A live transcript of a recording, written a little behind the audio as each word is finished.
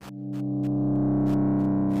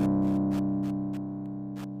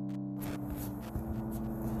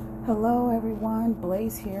Hello everyone,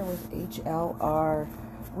 Blaze here with HLR.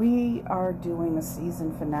 We are doing a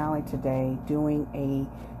season finale today, doing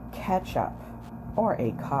a catch up or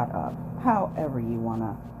a caught up, however you want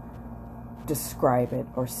to describe it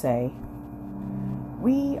or say.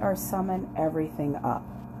 We are summing everything up.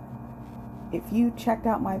 If you checked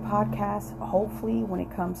out my podcast, hopefully when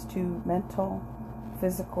it comes to mental,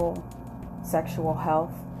 physical, sexual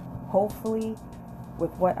health, hopefully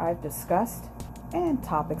with what I've discussed and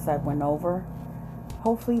topics I went over,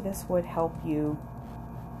 hopefully this would help you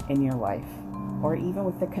in your life, or even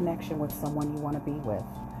with the connection with someone you want to be with,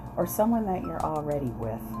 or someone that you're already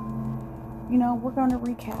with. We're going to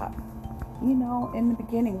recap. In the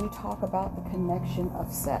beginning, we talk about the connection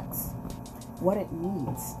of sex, what it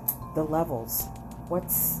means, the levels,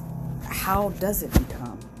 how does it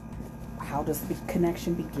become? How does the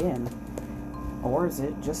connection begin? Or is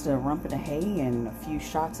it just a rump of hay and a few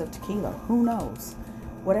shots of tequila? Who knows?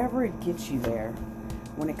 Whatever it gets you there.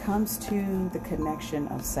 When it comes to the connection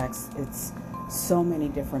of sex, it's so many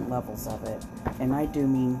different levels of it. And I do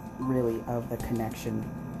mean really of the connection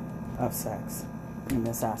of sex in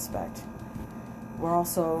this aspect. We're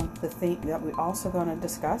also going to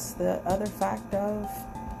discuss the other fact of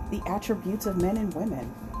the attributes of men and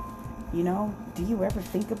women. Do you ever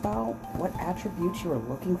think about what attributes you are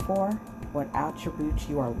looking for? What attributes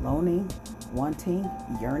you are longing, wanting,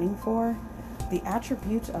 yearning for? The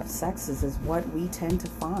attributes of sexes is what we tend to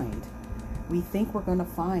find. We think we're going to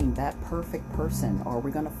find that perfect person, or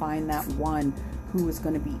we're going to find that one who is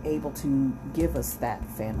going to be able to give us that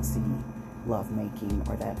fantasy lovemaking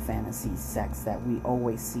or that fantasy sex that we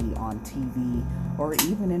always see on TV or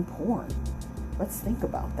even in porn. Let's think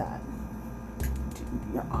about that.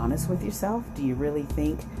 You're honest with yourself? Do you really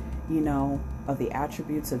think, of the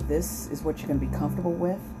attributes of this is what you're going to be comfortable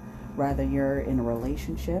with? Rather you're in a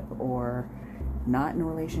relationship or not in a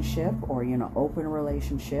relationship, or you're in an open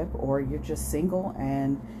relationship, or you're just single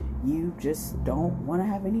and you just don't want to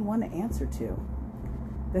have anyone to answer to.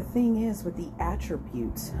 The thing is, with the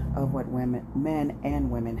attributes of what men and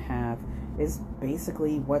women have is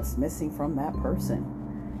basically what's missing from that person.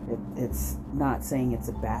 It's not saying it's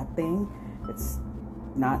a bad thing. It's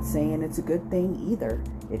not saying it's a good thing either.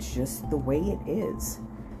 It's just the way it is.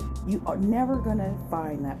 You are never going to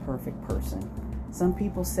find that perfect person. Some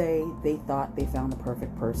people say they thought they found the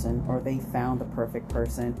perfect person, or they found the perfect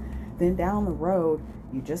person. Then down the road,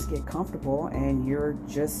 you just get comfortable and you're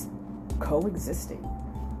just coexisting.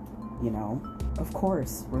 Of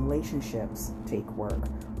course, relationships take work.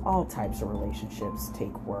 All types of relationships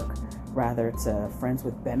take work. Rather it's friends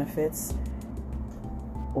with benefits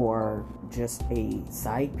or just a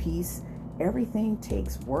side piece. Everything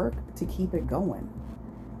takes work to keep it going.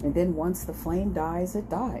 And then once the flame dies, it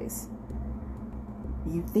dies.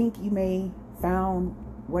 You think you may found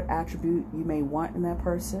what attribute you may want in that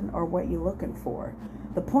person or what you're looking for.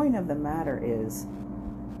 The point of the matter is,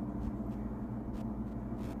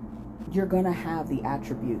 you're going to have the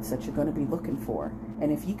attributes that you're going to be looking for.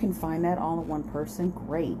 And if you can find that all in one person,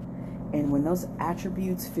 great. And when those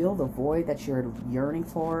attributes fill the void that you're yearning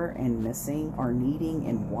for and missing or needing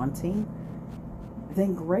and wanting,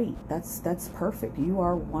 then great. That's perfect. You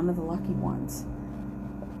are one of the lucky ones.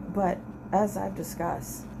 But as I've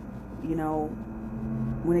discussed,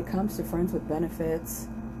 when it comes to friends with benefits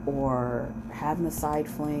or having a side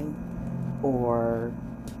fling or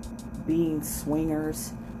being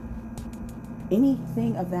swingers,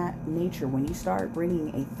 anything of that nature, when you start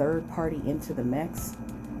bringing a third party into the mix,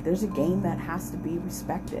 there's a game that has to be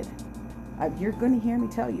respected. You're going to hear me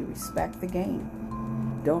tell you, respect the game.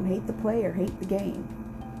 Don't hate the player, hate the game.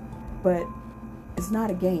 But it's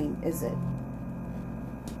not a game, is it?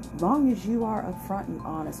 Long as you are upfront and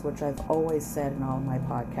honest, which I've always said in all of my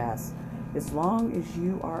podcasts, as long as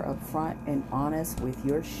you are upfront and honest with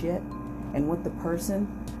your shit and with the person,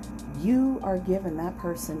 you are giving that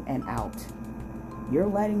person an out. You're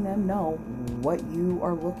letting them know what you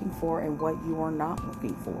are looking for and what you are not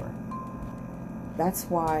looking for. That's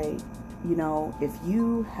why, if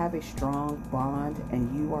you have a strong bond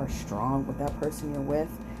and you are strong with that person you're with,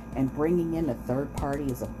 and bringing in a third party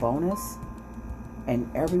is a bonus, and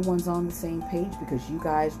everyone's on the same page because you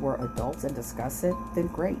guys were adults and discussed it, then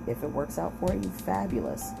great. If it works out for you,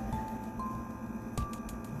 fabulous.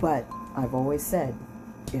 But I've always said,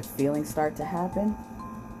 if feelings start to happen,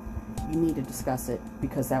 you need to discuss it,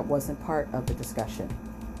 because that wasn't part of the discussion.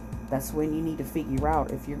 That's when you need to figure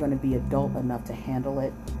out if you're going to be adult enough to handle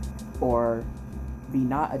it, or be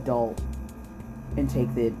not adult and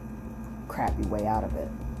take the crappy way out of it.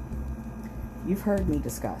 You've heard me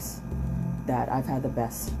discuss that I've had the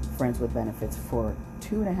best friends with benefits for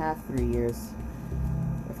 2.5, 3 years,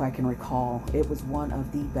 if if I can recall, it was one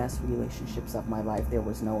of the best relationships of my life. There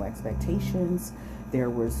was no expectations. There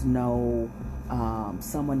was no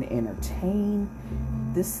someone to entertain.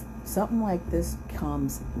 Something like this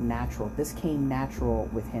comes natural. This came natural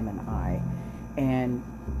with him and I. And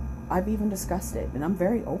I've even discussed it, and I'm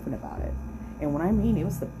very open about it. And when I mean it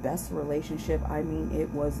was the best relationship, I mean it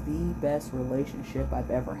was the best relationship I've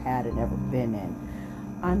ever had and ever been in.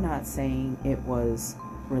 I'm not saying it was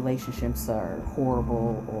relationships are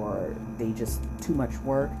horrible or they just too much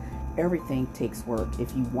work. Everything takes work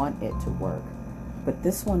if you want it to work. But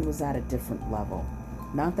this one was at a different level.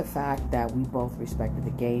 Not the fact that we both respected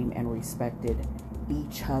the game and respected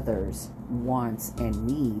each other's wants and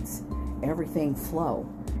needs. Everything flow.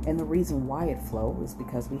 And the reason why it flowed is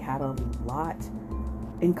because we had a lot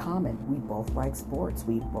in common. We both like sports.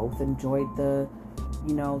 We both enjoyed the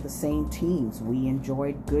same teams. We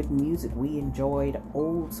enjoyed good music. We enjoyed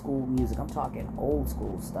old school music. I'm talking old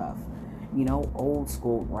school stuff. Old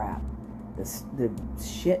school rap. The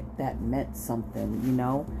shit that meant something,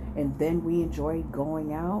 And then we enjoyed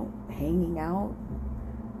going out, hanging out,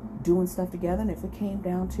 doing stuff together. And if it came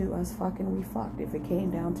down to us fucking, we fucked. If it came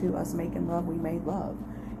down to us making love, we made love.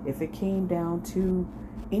 If it came down to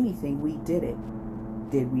anything, we did it.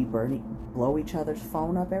 Did we blow each other's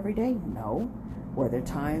phone up every day? No. Were there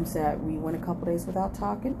times that we went a couple days without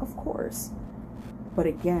talking? Of course. But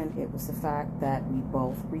again, it was the fact that we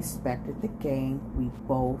both respected the game. We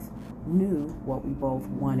both knew what we both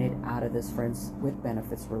wanted out of this friends with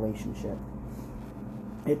benefits relationship.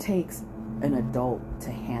 It takes an adult to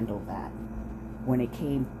handle that. When it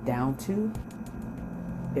came down to,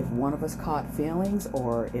 if one of us caught feelings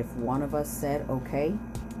or if one of us said, okay,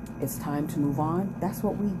 it's time to move on, that's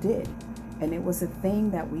what we did. And it was a thing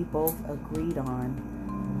that we both agreed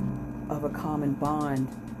on, of a common bond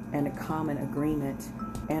and a common agreement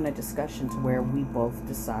and a discussion to where we both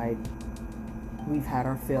decide we've had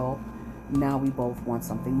our fill. Now we both want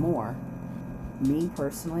something more. Me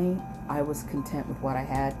personally, I was content with what I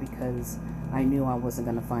had because I knew I wasn't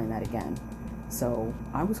going to find that again. So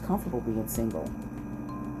I was comfortable being single.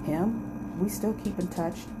 Him, we still keep in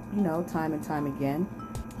touch, time and time again.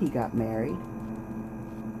 He got married.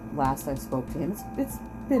 Last I spoke to him, it's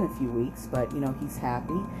been a few weeks, but he's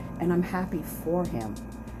happy, and I'm happy for him.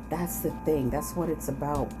 That's the thing. That's what it's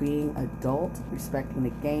about, being adult, respecting the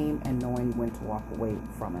game, and knowing when to walk away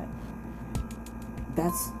from it.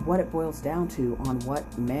 That's what it boils down to on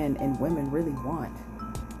what men and women really want.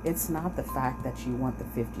 It's not the fact that you want the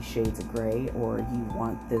 50 Shades of Grey or you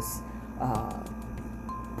want this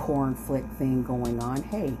porn flick thing going on.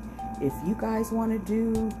 Hey, if you guys want to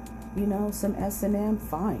do, some S&M,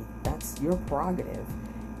 fine. That's your prerogative.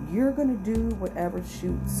 You're going to do whatever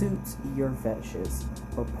suits your fetishes.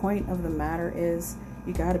 But point of the matter is,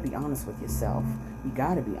 you got to be honest with yourself. You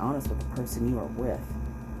got to be honest with the person you are with.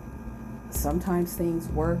 Sometimes things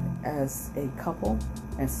work as a couple,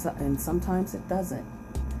 and sometimes it doesn't.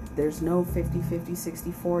 There's no 50-50,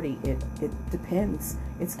 60-40. It depends.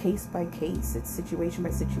 It's case by case. It's situation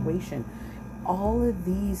by situation. All of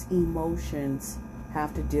these emotions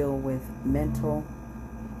have to deal with mental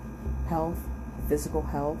health, physical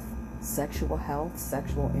health,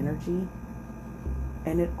 sexual energy.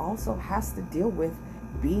 And it also has to deal with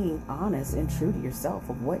being honest and true to yourself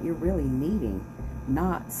of what you're really needing,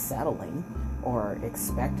 not settling or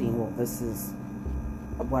expecting, well, this is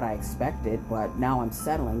what I expected, but now I'm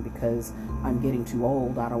settling because I'm getting too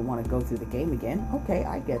old. I don't want to go through the game again. Okay,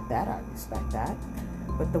 I get that. I respect that.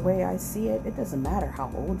 But the way I see it, it doesn't matter how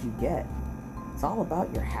old you get. It's all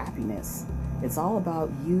about your happiness. It's all about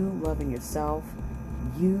you loving yourself,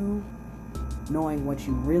 you knowing what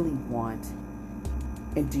you really want,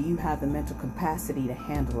 and do you have the mental capacity to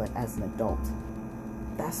handle it as an adult?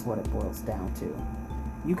 That's what it boils down to.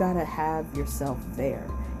 You gotta have yourself there.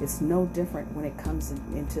 It's no different when it comes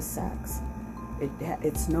into sex.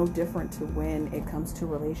 It's no different to when it comes to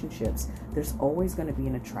relationships. There's always going to be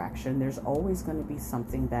an attraction. There's always going to be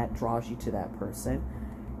something that draws you to that person.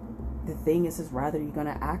 The thing is rather you're going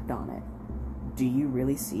to act on it. Do you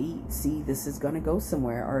really see this is going to go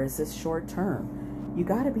somewhere, or is this short term? You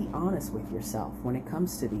got to be honest with yourself when it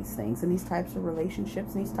comes to these things and these types of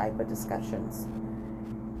relationships and these type of discussions.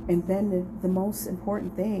 And then the most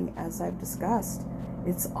important thing, as I've discussed,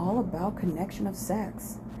 it's all about connection of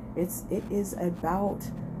sex. It is about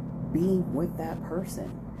being with that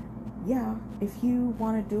person. Yeah, if you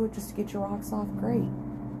want to do it just to get your rocks off, great.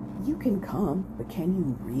 You can come, but can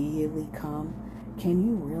you really come? Can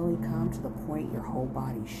you really come to the point your whole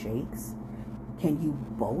body shakes? Can you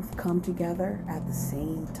both come together at the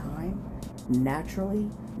same time? Naturally,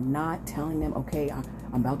 not telling them, okay, I'm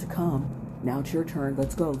about to come. Now it's your turn.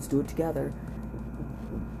 Let's go. Let's do it together.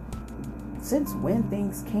 Since when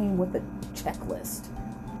things came with a checklist?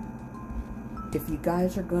 If you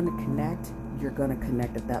guys are going to connect, you're going to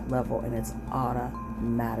connect at that level, and it's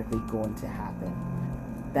automatically going to happen.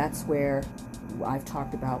 That's where I've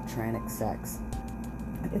talked about trannic sex.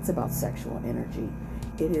 It's about sexual energy.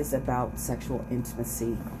 It is about sexual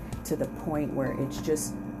intimacy to the point where it's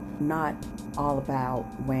just not all about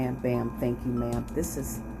wham, bam, thank you, ma'am. This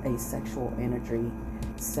is a sexual energy,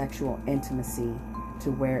 sexual intimacy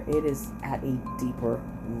to where it is at a deeper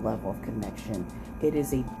level of connection. It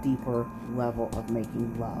is a deeper level of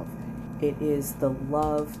making love. It is the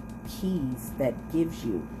love keys that gives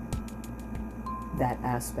you that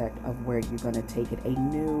aspect of where you're going to take it, a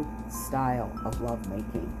new style of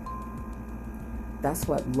lovemaking. That's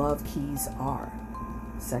what love keys are.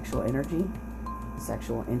 Sexual energy,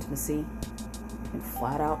 sexual intimacy, and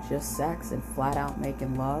flat out just sex and flat out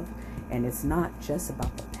making love. And it's not just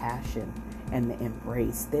about the passion and the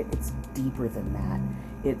embrace. It's deeper than that.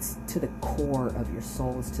 It's to the core of your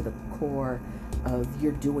soul. It's to the core of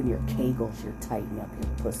you're doing your kegels, you're tightening up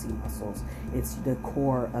your pussy muscles. It's the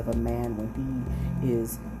core of a man when he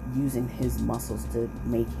is using his muscles to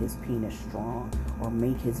make his penis strong or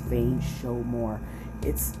make his veins show more.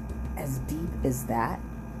 It's as deep as that.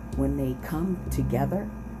 When they come together,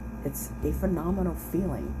 it's a phenomenal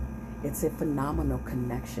feeling. It's a phenomenal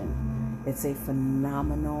connection. It's a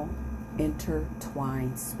phenomenal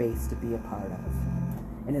intertwined space to be a part of.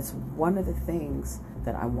 And it's one of the things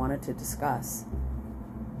that I wanted to discuss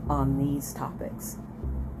on these topics.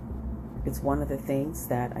 It's one of the things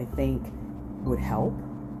that I think would help.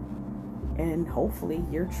 And hopefully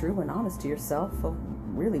you're true and honest to yourself of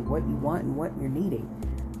really what you want and what you're needing.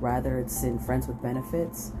 Rather it's in friends with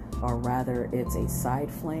benefits, or rather it's a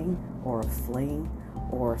side fling or a fling,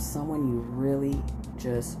 or someone you really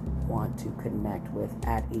just want to connect with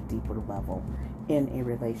at a deeper level in a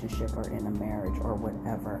relationship or in a marriage or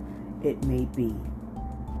whatever it may be.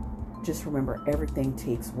 Just remember, everything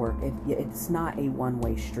takes work. It's not a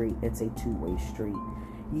one-way street. It's a two-way street.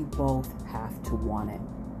 You both have to want it.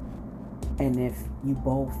 And if you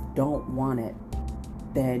both don't want it,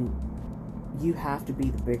 then you have to be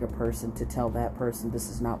the bigger person to tell that person this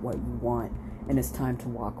is not what you want and it's time to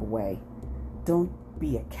walk away. Don't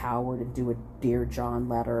be a coward and do a Dear John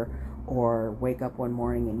letter, or wake up one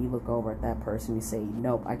morning and you look over at that person and you say,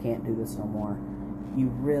 nope, I can't do this no more. You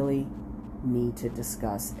really need to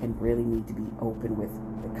discuss and really need to be open with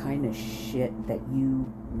the kind of shit that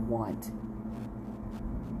you want.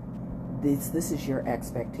 This is your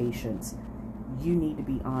expectations. You need to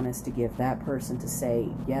be honest to give that person to say,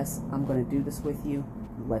 yes, I'm going to do this with you,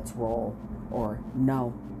 let's roll. Or,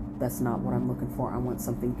 no, that's not what I'm looking for. I want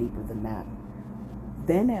something deeper than that.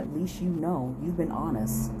 Then at least you know you've been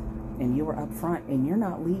honest and you were upfront and you're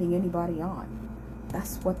not leading anybody on.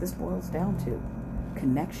 That's what this boils down to.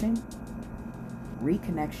 Connection,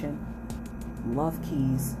 reconnection, love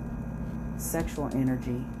keys, sexual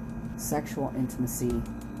energy, sexual intimacy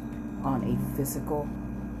on a physical,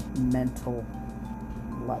 mental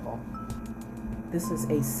level. This is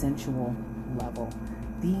a sensual level.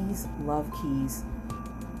 These love keys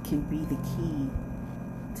can be the key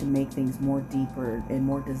to make things more deeper and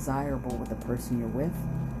more desirable with the person you're with,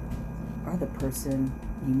 or the person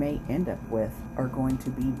you may end up with or going to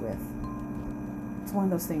be with. It's one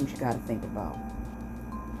of those things you got to think about.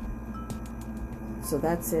 So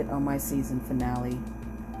that's it on my season finale.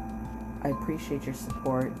 I appreciate your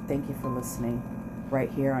support. Thank you for listening right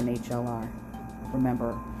here on HLR.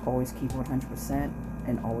 Remember, always keep 100%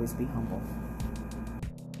 and always be humble.